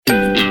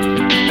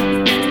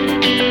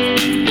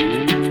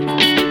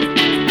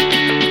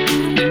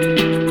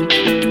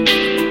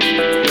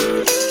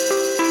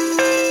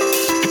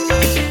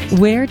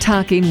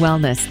Talking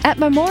Wellness at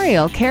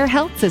Memorial Care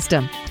Health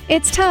System.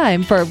 It's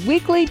time for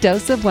Weekly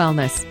Dose of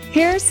Wellness.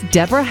 Here's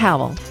Deborah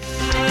Howell.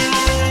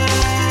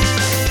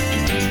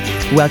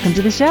 Welcome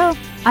to the show.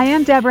 I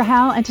am Deborah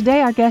Howell, and today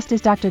our guest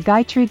is Dr.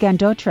 Gayatri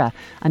Gandotra,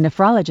 a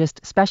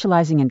nephrologist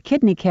specializing in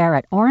kidney care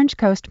at Orange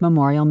Coast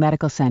Memorial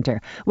Medical Center.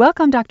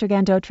 Welcome, Dr.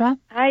 Gandotra.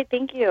 Hi,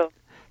 thank you.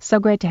 So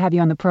great to have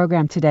you on the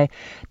program today.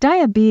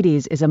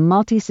 Diabetes is a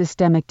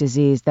multisystemic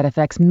disease that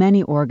affects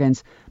many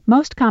organs,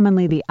 most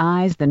commonly the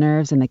eyes, the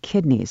nerves, and the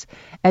kidneys.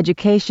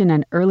 Education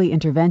and early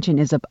intervention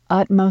is of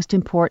utmost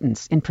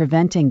importance in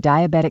preventing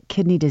diabetic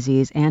kidney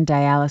disease and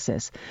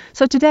dialysis.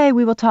 So today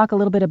we will talk a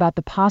little bit about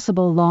the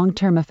possible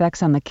long-term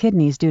effects on the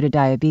kidneys due to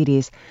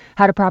diabetes,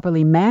 how to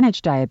properly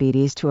manage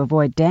diabetes to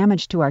avoid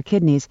damage to our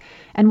kidneys,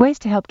 and ways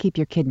to help keep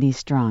your kidneys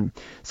strong.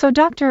 So,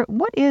 Doctor,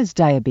 what is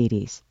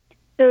diabetes?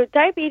 So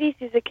diabetes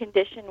is a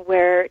condition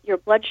where your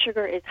blood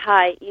sugar is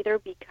high either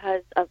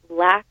because of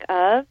lack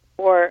of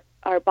or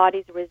our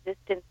body's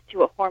resistance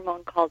to a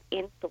hormone called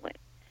insulin.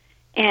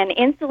 And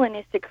insulin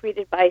is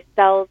secreted by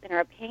cells in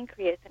our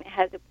pancreas, and it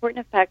has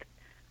important effects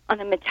on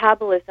the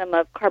metabolism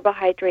of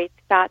carbohydrates,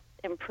 fats,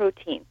 and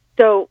protein.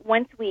 So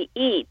once we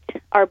eat,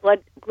 our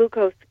blood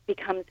glucose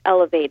becomes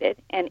elevated,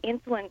 and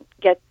insulin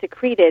gets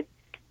secreted,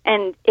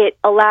 and it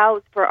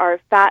allows for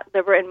our fat,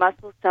 liver, and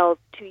muscle cells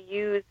to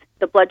use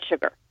the blood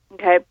sugar.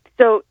 Okay,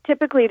 so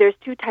typically there's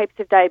two types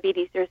of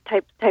diabetes. There's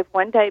type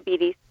 1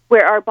 diabetes,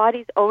 where our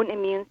body's own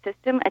immune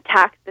system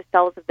attacks the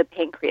cells of the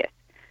pancreas.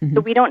 Mm-hmm.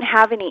 So we don't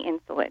have any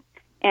insulin.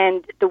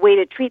 And the way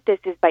to treat this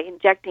is by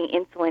injecting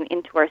insulin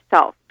into our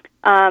cells.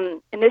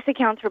 And this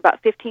accounts for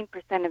about 15%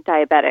 of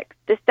diabetics.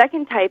 The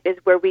second type is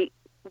where we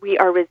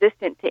are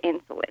resistant to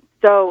insulin.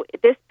 So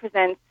this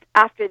presents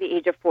after the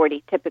age of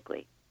 40,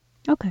 typically.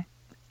 Okay.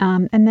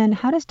 And then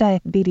how does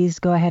diabetes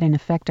go ahead and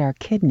affect our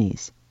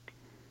kidneys?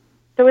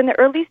 So in the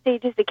early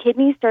stages, the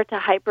kidneys start to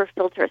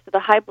hyperfilter. So the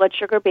high blood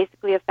sugar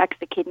basically affects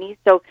the kidneys.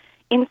 So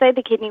inside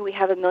the kidney, we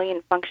have 1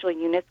 million functional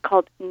units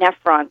called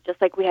nephrons,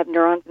 just like we have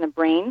neurons in the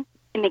brain.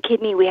 In the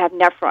kidney, we have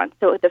nephrons.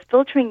 So the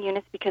filtering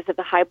units, because of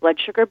the high blood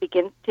sugar,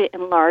 begins to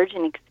enlarge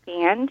and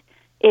expand.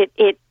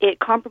 It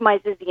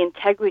compromises the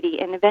integrity,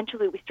 and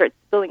eventually we start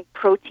spilling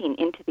protein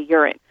into the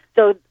urine.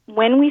 So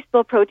when we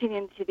spill protein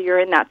into the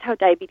urine, that's how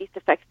diabetes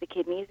affects the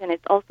kidneys, and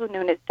it's also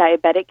known as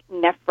diabetic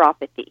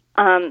nephropathy.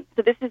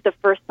 So this is the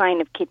first sign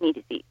of kidney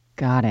disease.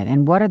 Got it.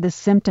 And what are the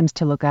symptoms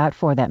to look out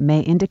for that may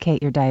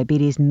indicate your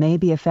diabetes may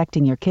be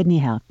affecting your kidney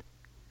health?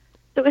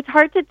 So it's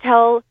hard to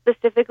tell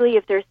specifically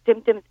if there's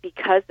symptoms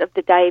because of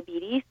the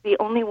diabetes. The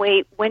only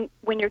way, when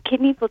your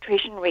kidney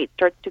filtration rate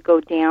starts to go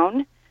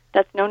down,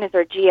 that's known as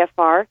our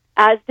GFR.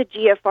 As the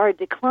GFR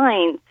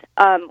declines,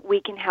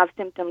 we can have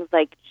symptoms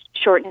like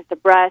shortness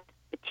of breath,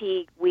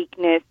 fatigue,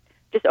 weakness,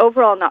 just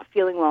overall not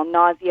feeling well,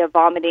 nausea,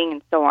 vomiting,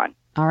 and so on.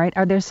 All right.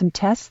 Are there some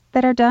tests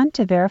that are done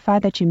to verify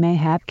that you may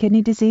have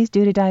kidney disease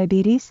due to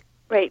diabetes?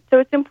 Right. So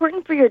it's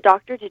important for your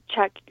doctor to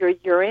check your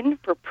urine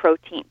for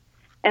protein.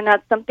 And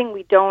that's something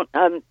we don't,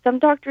 some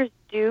doctors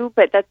do,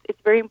 but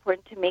it's very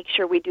important to make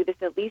sure we do this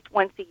at least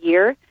once a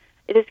year.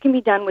 This can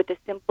be done with a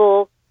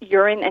simple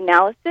urine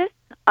analysis,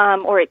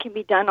 or it can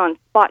be done on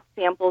spot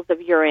samples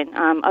of urine.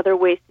 Other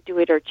ways to do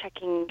it are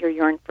checking your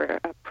urine for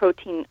a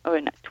protein or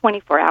a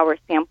 24-hour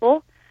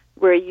sample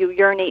where you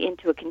urinate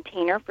into a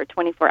container for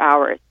 24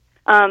 hours.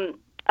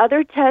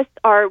 Other tests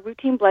are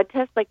routine blood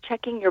tests, like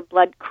checking your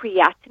blood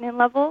creatinine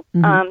level.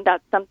 Mm-hmm.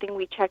 That's something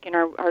we check in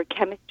our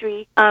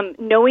chemistry.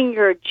 Knowing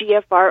your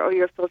GFR or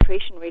your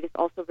filtration rate is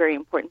also very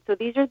important. So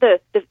these are the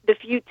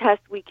few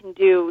tests we can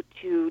do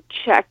to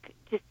check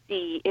to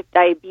see if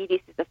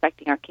diabetes is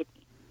affecting our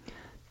kidneys.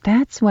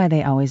 That's why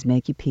they always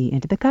make you pee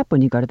into the cup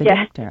when you go to the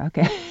doctor.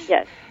 Okay.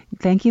 Yes.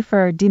 Thank you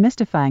for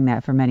demystifying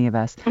that for many of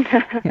us.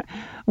 Yeah.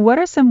 What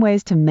are some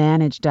ways to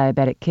manage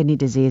diabetic kidney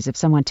disease if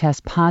someone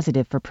tests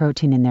positive for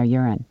protein in their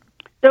urine?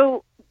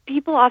 So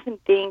people often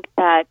think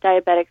that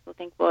diabetics will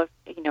think, well,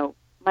 if,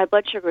 my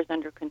blood sugar is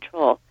under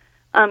control.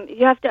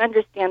 You have to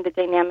understand the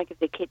dynamic of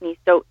the kidney.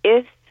 So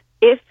if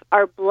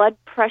our blood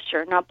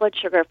pressure, not blood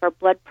sugar, if our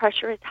blood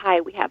pressure is high,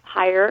 we have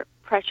higher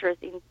pressures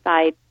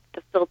inside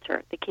the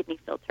filter, the kidney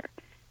filter.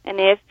 And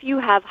if you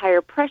have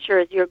higher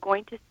pressures, you're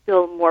going to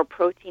spill more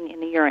protein in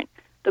the urine.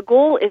 The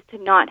goal is to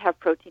not have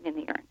protein in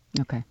the urine.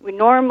 Okay.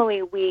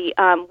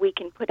 We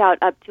can put out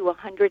up to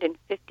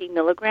 150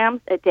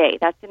 milligrams a day.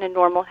 That's in a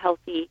normal,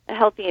 healthy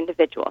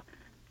individual.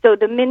 So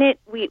the minute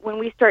when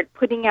we start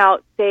putting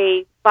out,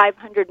 say,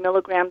 500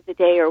 milligrams a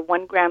day or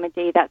 1 gram a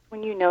day, that's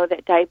when you know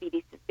that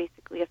diabetes has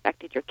basically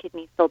affected your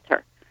kidney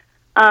filter.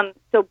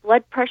 So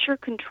blood pressure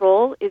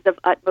control is of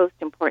utmost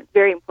importance,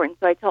 very important.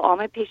 So I tell all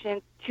my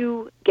patients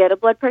to get a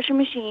blood pressure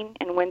machine,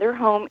 and when they're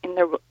home in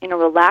a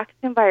relaxed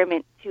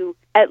environment, to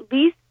at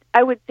least,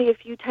 I would say, a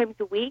few times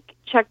a week,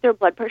 check their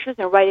blood pressures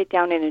and write it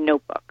down in a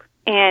notebook.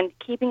 And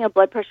keeping a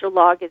blood pressure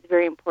log is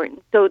very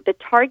important. So the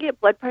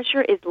target blood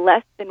pressure is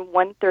less than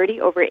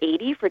 130 over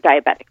 80 for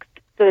diabetics.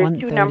 So there's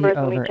two numbers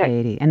when we check.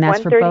 80. And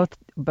that's for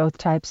both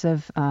types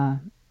of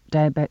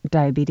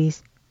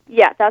diabetes?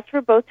 Yeah, that's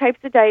for both types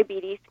of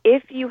diabetes.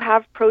 If you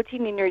have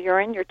protein in your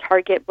urine, your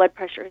target blood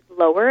pressure is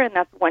lower, and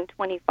that's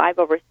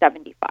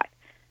 125/75,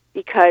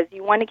 because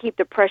you want to keep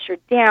the pressure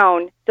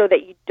down so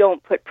that you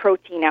don't put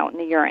protein out in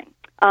the urine.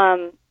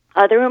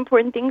 Other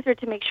important things are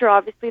to make sure,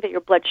 obviously, that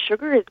your blood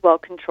sugar is well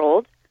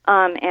controlled,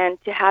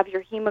 and to have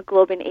your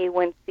hemoglobin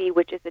A1C,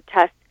 which is a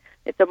test.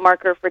 It's a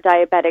marker for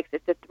diabetics.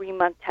 It's a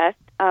 3-month test.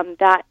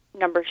 That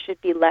number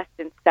should be less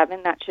than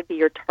 7. That should be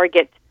your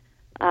target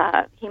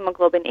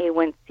hemoglobin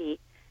A1C.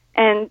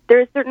 And there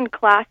are certain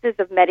classes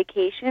of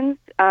medications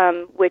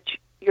which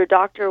your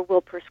doctor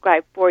will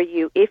prescribe for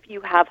you if you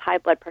have high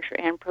blood pressure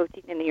and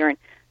protein in the urine.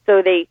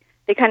 So they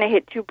kind of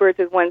hit two birds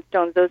with one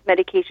stone. Those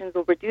medications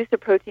will reduce the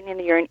protein in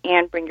the urine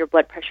and bring your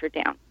blood pressure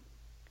down.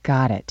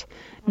 Got it.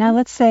 Now,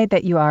 let's say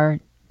that you are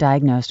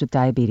diagnosed with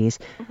diabetes.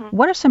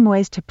 What are some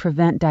ways to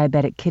prevent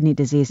diabetic kidney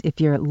disease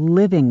if you're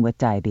living with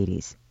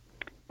diabetes?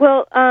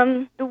 Well,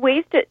 the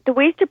ways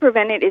to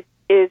prevent it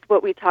is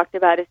what we talked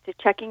about, is to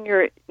checking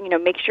your,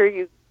 make sure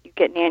you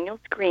get an annual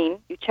screen.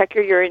 You check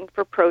your urine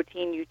for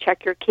protein. You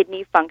check your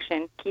kidney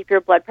function. Keep your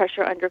blood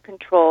pressure under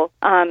control.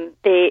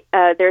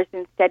 There's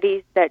been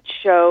studies that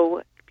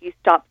show if you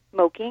stop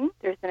smoking,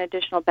 there's an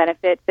additional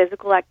benefit.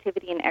 Physical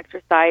activity and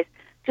exercise,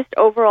 just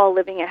overall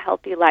living a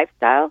healthy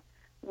lifestyle,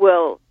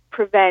 will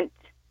prevent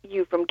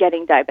you from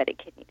getting diabetic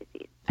kidney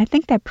disease. I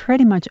think that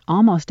pretty much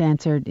almost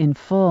answered in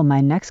full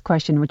my next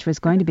question, which was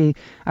going to be,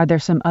 are there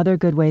some other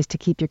good ways to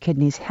keep your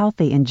kidneys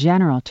healthy in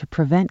general to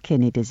prevent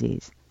kidney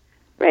disease?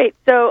 Right.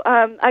 So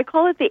I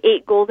call it the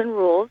 8 golden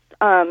rules,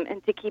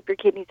 and to keep your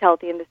kidneys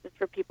healthy, and this is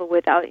for people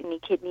without any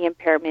kidney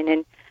impairment.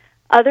 And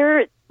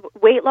other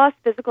weight loss,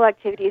 physical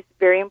activity is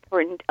very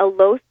important. A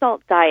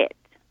low-salt diet,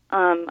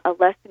 a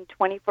less than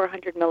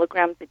 2,400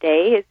 milligrams a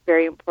day, is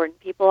very important.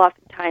 People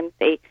oftentimes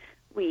say,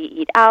 we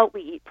eat out,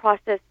 we eat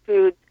processed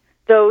foods.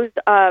 Those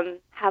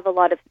have a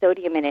lot of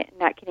sodium in it,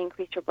 and that can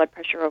increase your blood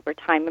pressure over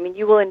time. I mean,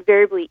 you will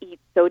invariably eat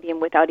sodium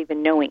without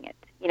even knowing it,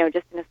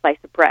 just in a slice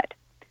of bread.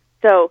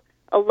 So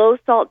a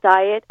low-salt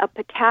diet, a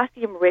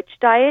potassium-rich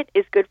diet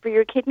is good for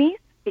your kidneys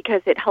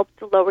because it helps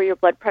to lower your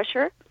blood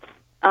pressure.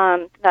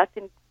 That's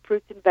in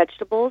fruits and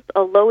vegetables.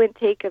 A low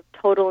intake of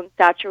total and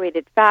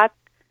saturated fats.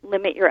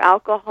 Limit your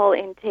alcohol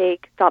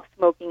intake. Stop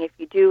smoking if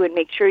you do, and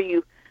make sure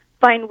you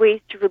find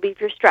ways to relieve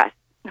your stress.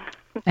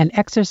 And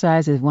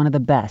exercise is one of the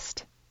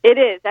best. It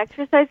is.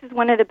 Exercise is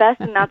one of the best,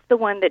 and that's the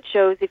one that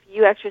shows if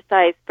you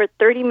exercise for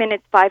 30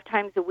 minutes 5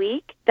 times a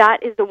week,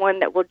 that is the one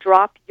that will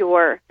drop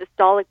your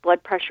systolic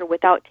blood pressure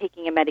without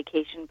taking a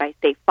medication by,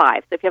 say,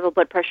 5. So if you have a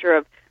blood pressure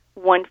of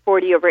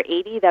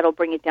 140/80, that'll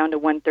bring it down to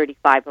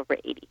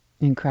 135/80.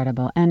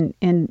 Incredible. And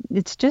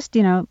it's just,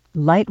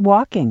 light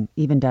walking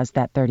even does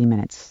that 30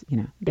 minutes.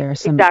 There are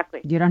some,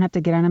 exactly. You don't have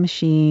to get on a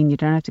machine, you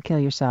don't have to kill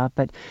yourself,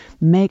 but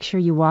make sure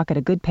you walk at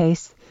a good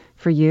pace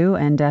for you,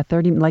 and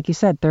 30, like you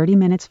said, 30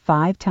 minutes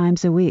 5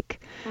 times a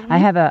week. I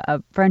have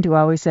a friend who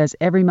always says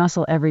every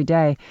muscle every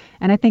day,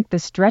 and I think the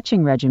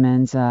stretching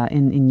regimens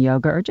in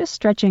yoga, or just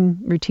stretching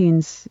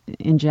routines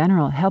in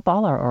general, help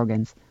all our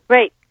organs.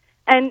 Right.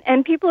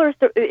 And people are,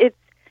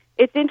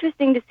 it's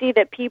interesting to see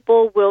that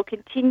people will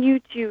continue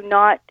to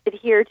not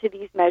adhere to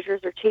these measures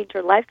or change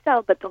their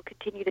lifestyle, but they'll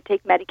continue to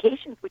take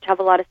medications, which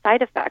have a lot of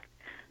side effects.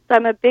 So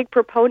I'm a big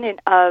proponent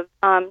of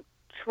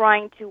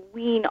trying to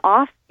wean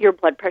off your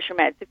blood pressure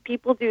meds. If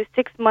people do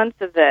 6 months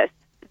of this,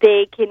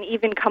 they can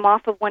even come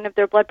off of one of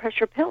their blood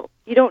pressure pills.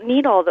 You don't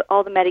need all the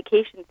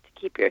medications to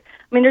keep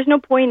there's no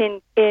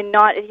point in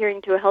not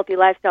adhering to a healthy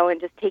lifestyle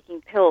and just taking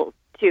pills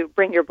to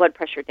bring your blood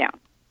pressure down.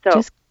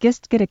 So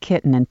just get a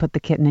kitten and put the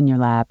kitten in your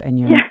lap, and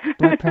your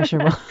blood pressure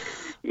will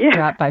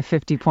drop by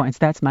 50 points.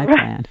 That's my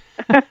plan.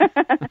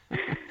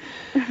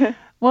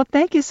 Well,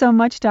 thank you so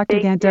much, Dr.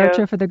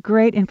 Gandotra, for the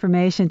great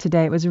information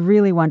today. It was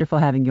really wonderful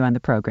having you on the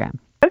program.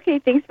 Okay,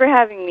 thanks for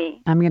having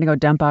me. I'm going to go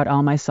dump out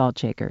all my salt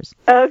shakers.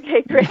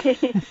 Okay,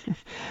 great.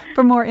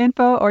 For more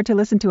info or to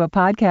listen to a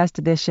podcast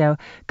of this show,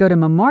 go to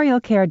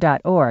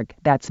memorialcare.org.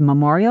 That's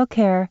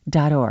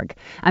memorialcare.org.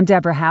 I'm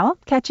Deborah Howell.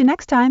 Catch you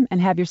next time, and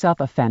have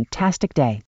yourself a fantastic day.